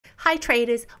Hi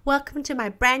traders, welcome to my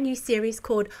brand new series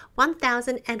called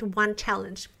 1001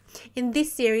 Challenge. In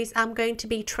this series, I'm going to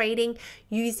be trading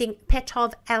using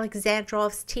Petko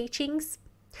Aleksandrov's teachings.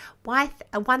 Why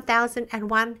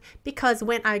 1001? Because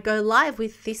when I go live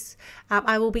with this,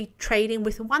 I will be trading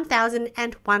with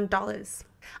 $1001.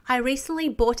 I recently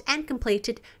bought and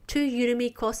completed 2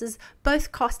 Udemy courses,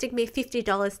 both costing me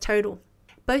 $50 total.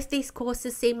 Both these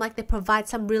courses seem like they provide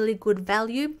some really good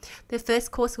value. The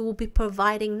first course will be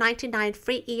providing 99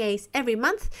 free EAs every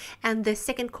month, and the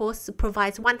second course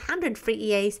provides 100 free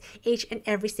EAs each and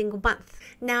every single month.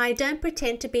 Now, I don't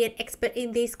pretend to be an expert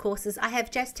in these courses. I have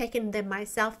just taken them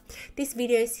myself. This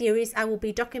video series, I will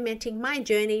be documenting my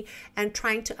journey and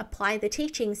trying to apply the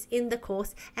teachings in the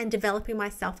course and developing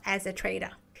myself as a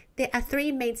trader. There are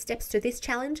 3 main steps to this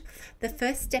challenge. The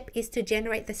first step is to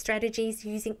generate the strategies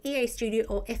using EA Studio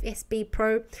or FSB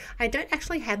Pro. I don't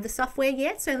actually have the software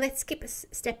yet, so let's skip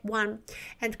step 1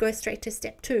 and go straight to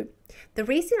step 2. The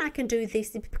reason I can do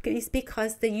this is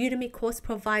because the Udemy course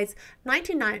provides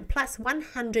 99 plus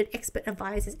 100 expert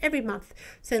advisors every month.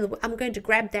 So I'm going to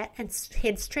grab that and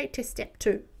head straight to step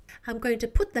 2. I'm going to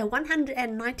put the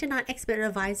 199 expert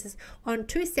advisors on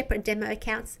 2 separate demo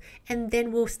accounts, and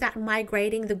then we'll start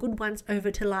migrating the good ones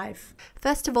over to live.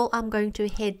 First of all, I'm going to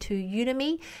head to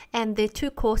Udemy, and the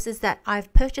 2 courses that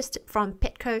I've purchased from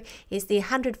Petko is the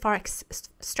 100 Forex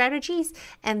Strategies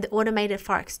and the Automated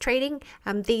Forex Trading.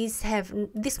 This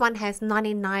one has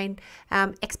 99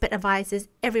 expert advisors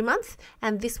every month,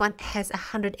 and this one has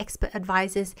 100 expert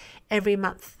advisors every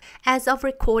month. As of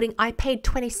recording, I paid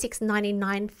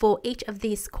 $26.99 for each of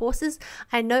these courses.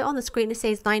 I know on the screen it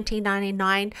says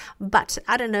 $19.99, but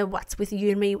I don't know what's with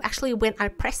Udemy. Actually, when I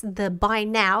pressed the buy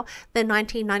now, the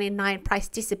 $19.99 price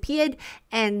disappeared,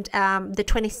 and the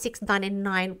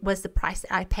 $26.99 was the price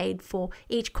that I paid for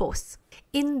each course.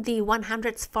 In the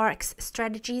 100 Forex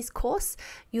Strategies course,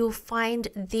 you'll find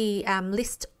the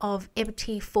list of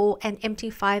MT4 and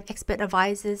MT5 expert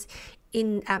advisors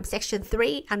in section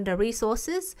 3 under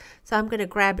resources. So I'm going to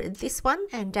grab this one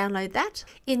and download that.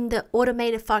 In the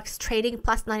Automated Forex Trading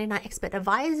plus 99 expert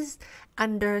advisors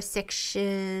under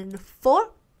section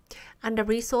 4 under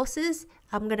resources,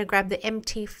 I'm going to grab the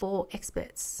MT4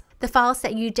 experts. The files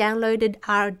that you downloaded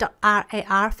are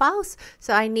 .rar files,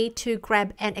 so I need to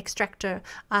grab an extractor.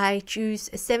 I choose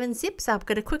 7-zip, so I'm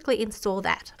going to quickly install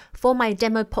that. For my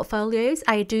demo portfolios,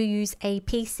 I do use a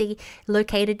PC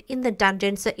located in the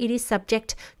dungeon, so it is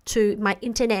subject to my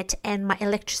internet and my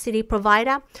electricity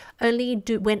provider. Only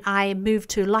when I move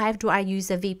to live do I use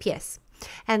a VPS.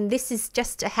 And this is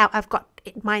just how I've got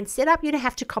mine set up. You don't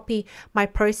have to copy my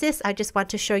process. I just want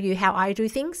to show you how I do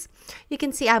things. You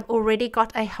can see I've already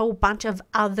got a whole bunch of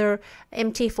other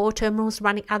MT4 terminals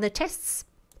running other tests.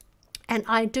 And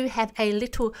I do have a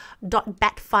little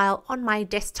 .bat file on my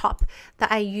desktop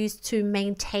that I use to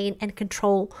maintain and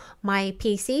control my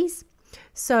PCs.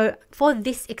 So for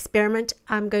this experiment,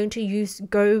 I'm going to use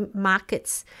Go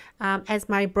Markets as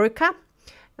my broker,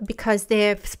 because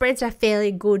their spreads are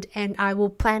fairly good, and I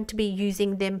will plan to be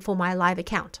using them for my live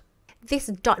account. This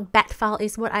 .bat file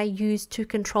is what I use to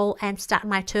control and start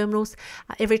my terminals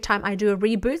every time I do a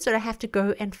reboot, so I have to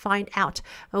go and find out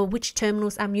which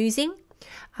terminals I'm using.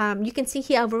 You can see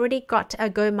here I've already got a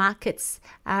Go Markets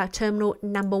terminal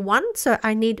number 1, so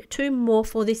I need 2 more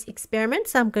for this experiment,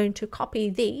 so I'm going to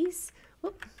copy these.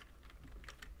 Whoop.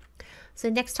 So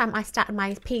next time I start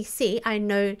my PC, I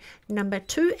know number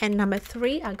 2 and number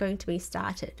 3 are going to be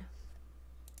started.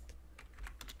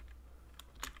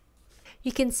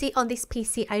 You can see on this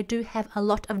PC, I do have a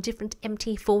lot of different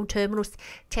MT4 terminals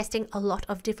testing a lot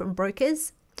of different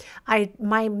brokers.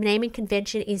 My naming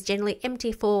convention is generally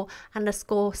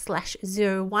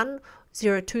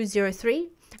MT4_/010203.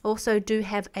 Also do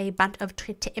have a bunch of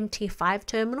MT5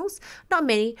 terminals, not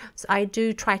many, so I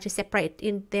do try to separate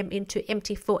them into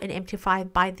MT4 and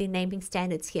MT5 by the naming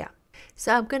standards here.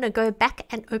 So I'm going to go back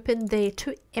and open the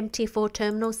 2 MT4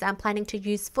 terminals that I'm planning to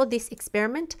use for this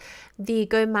experiment, the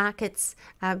Go Markets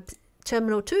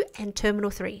Terminal 2 and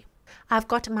Terminal 3. I've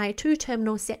got my 2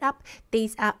 terminals set up.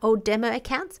 These are old demo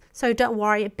accounts, so don't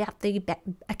worry about the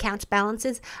account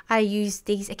balances. I use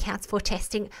these accounts for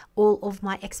testing all of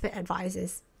my expert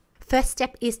advisors. First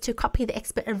step is to copy the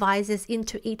expert advisors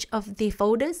into each of the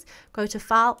folders. Go to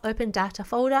File, Open Data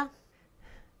Folder,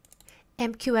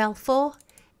 MQL4,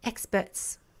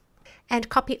 Experts, and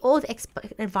copy all the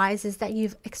expert advisors that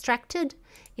you've extracted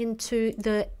into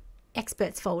the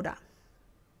Experts folder.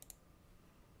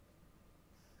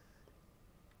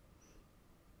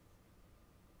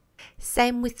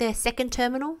 Same with the second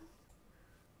terminal.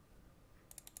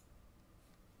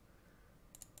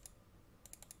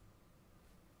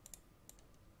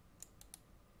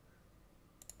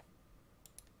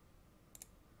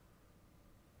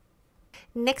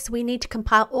 Next, we need to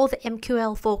compile all the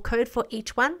MQL4 code for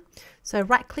each one. So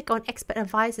right click on Expert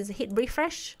Advisors, hit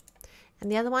refresh,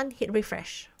 and the other one, hit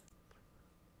refresh.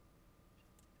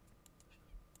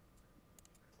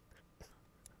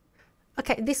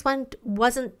 Okay, this one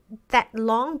wasn't that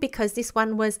long because this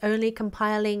one was only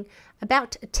compiling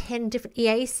about 10 different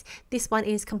EAs. This one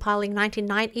is compiling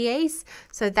 99 EAs,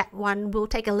 so that one will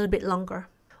take a little bit longer.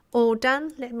 All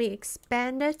done. Let me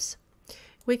expand it.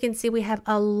 We can see we have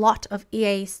a lot of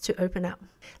EAs to open up.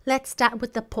 Let's start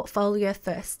with the portfolio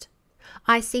first.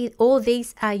 I see all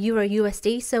these are Euro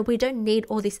USD, so we don't need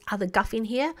all this other guff in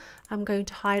here. I'm going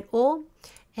to hide all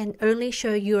and only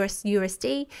show US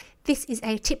USD. This is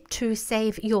a tip to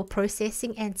save your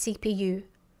processing and CPU.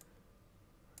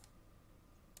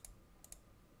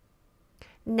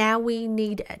 Now we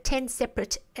need 10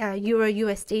 separate Euro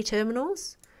USD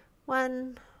terminals.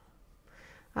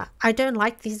 I don't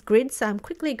like this grid, so I'm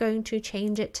quickly going to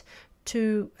change it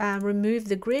to remove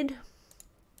the grid.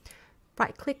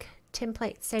 Right click,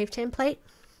 template, save template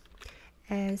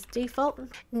as default.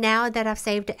 Now that I've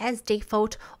saved it as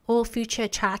default, all future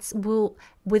charts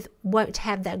won't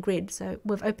have that grid. So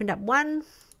we've opened up 1,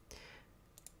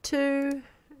 2,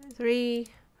 3,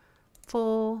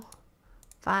 4,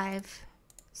 5,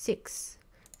 6,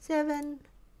 7,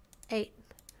 8,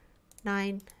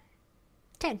 9,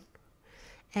 10.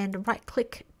 And right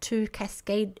click to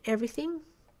cascade everything.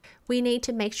 We need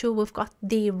to make sure we've got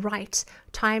the right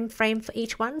time frame for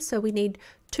each one. So we need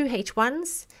 2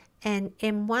 H1s and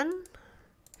M1,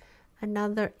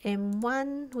 another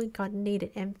M1, we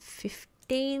needed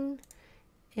M15,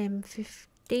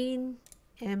 M15,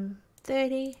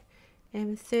 M30,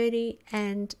 M30,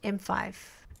 and M5.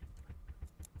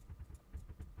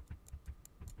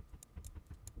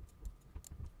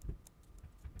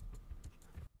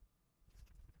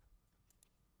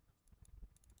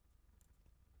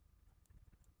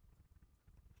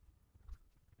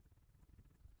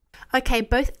 Okay,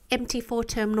 both MT4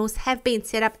 terminals have been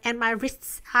set up and my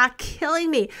wrists are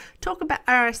killing me. Talk about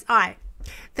RSI.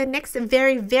 The next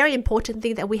very, very important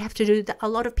thing that we have to do that a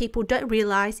lot of people don't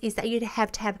realize is that you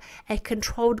have to have a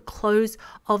controlled close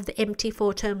of the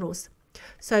MT4 terminals.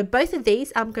 So both of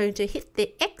these, I'm going to hit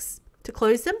the X to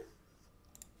close them,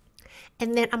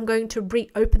 and then I'm going to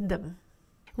reopen them.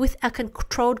 With a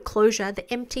controlled closure, the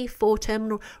MT4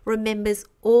 terminal remembers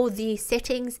all the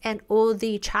settings and all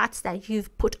the charts that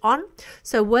you've put on.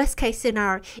 So worst case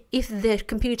scenario, if the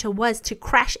computer was to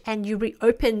crash and you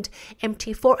reopened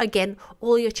MT4 again,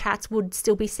 all your charts would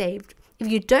still be saved. If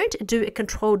you don't do a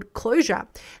controlled closure,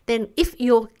 then if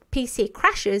your PC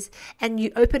crashes and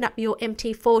you open up your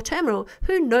MT4 terminal,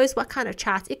 who knows what kind of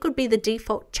charts? It could be the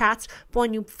default charts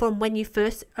from when you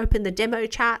first open the demo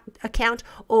chart account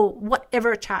or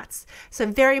whatever charts. So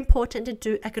very important to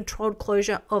do a controlled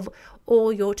closure of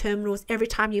all your terminals every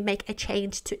time you make a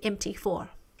change to MT4.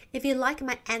 If you like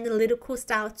my analytical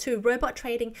style to robot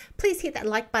trading, please hit that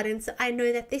like button so I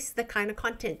know that this is the kind of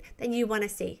content that you want to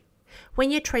see.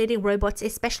 When you're trading robots,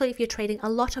 especially if you're trading a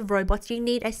lot of robots, you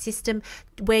need a system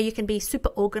where you can be super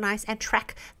organized and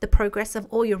track the progress of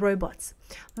all your robots.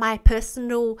 My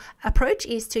personal approach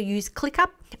is to use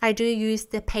ClickUp. I do use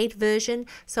the paid version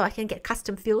so I can get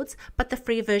custom fields, but the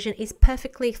free version is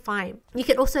perfectly fine. You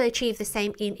can also achieve the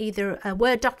same in either a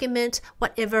Word document,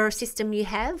 whatever system you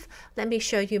have. Let me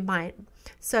show you mine.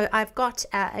 So I've got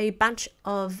a bunch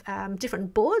of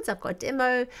different boards. I've got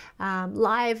demo,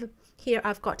 live. Here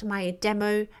I've got my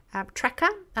demo tracker.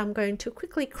 I'm going to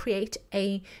quickly create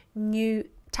a new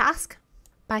task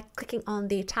by clicking on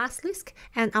the task list,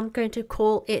 and I'm going to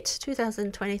call it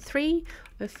 2023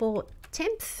 before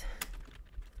 10th.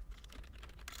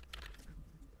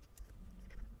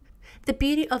 The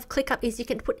beauty of ClickUp is you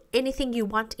can put anything you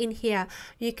want in here.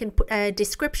 You can put a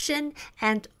description,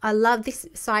 and I love this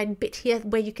side bit here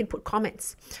where you can put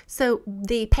comments. So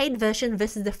the paid version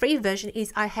versus the free version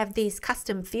is I have these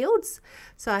custom fields.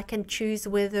 So I can choose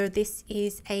whether this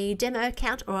is a demo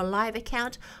account or a live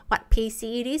account, what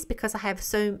PC it is, because I have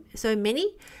so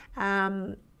many,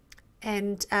 and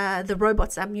the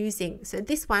robots I'm using. So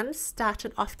this one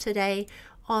started off today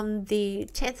on the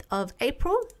 10th of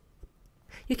April.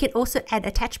 You can also add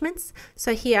attachments.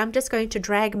 So here I'm just going to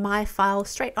drag my file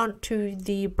straight onto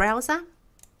the browser.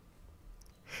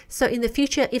 So in the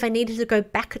future, if I needed to go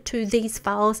back to these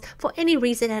files for any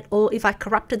reason at all, if I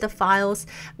corrupted the files,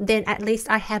 then at least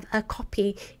I have a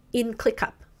copy in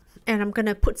ClickUp. And I'm going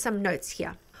to put some notes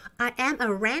here. I am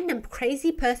a random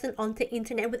crazy person on the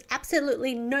internet with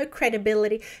absolutely no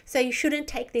credibility, so you shouldn't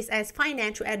take this as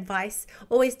financial advice.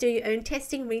 Always do your own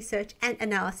testing, research, and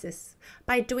analysis.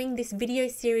 By doing this video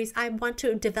series, I want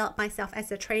to develop myself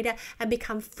as a trader and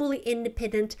become fully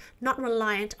independent, not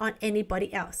reliant on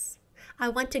anybody else. I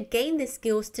want to gain the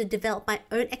skills to develop my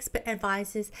own expert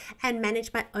advisors and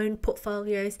manage my own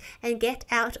portfolios and get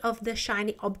out of the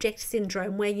shiny object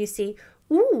syndrome where you see,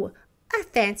 ooh, a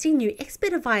fancy new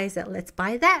expert advisor, let's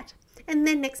buy that. And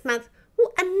then next month, ooh,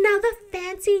 another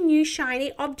fancy new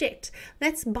shiny object,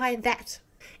 let's buy that.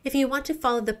 If you want to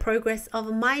follow the progress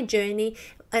of my journey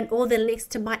and all the links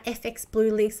to my FX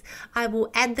Blue links, I will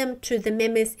add them to the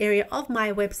members area of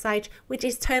my website, which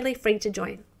is totally free to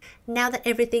join. Now that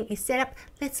everything is set up,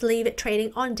 let's leave it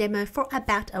trading on demo for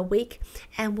about a week,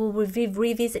 and we'll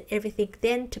revisit everything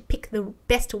then to pick the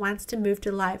best ones to move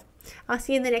to live. I'll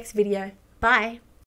see you in the next video. Bye.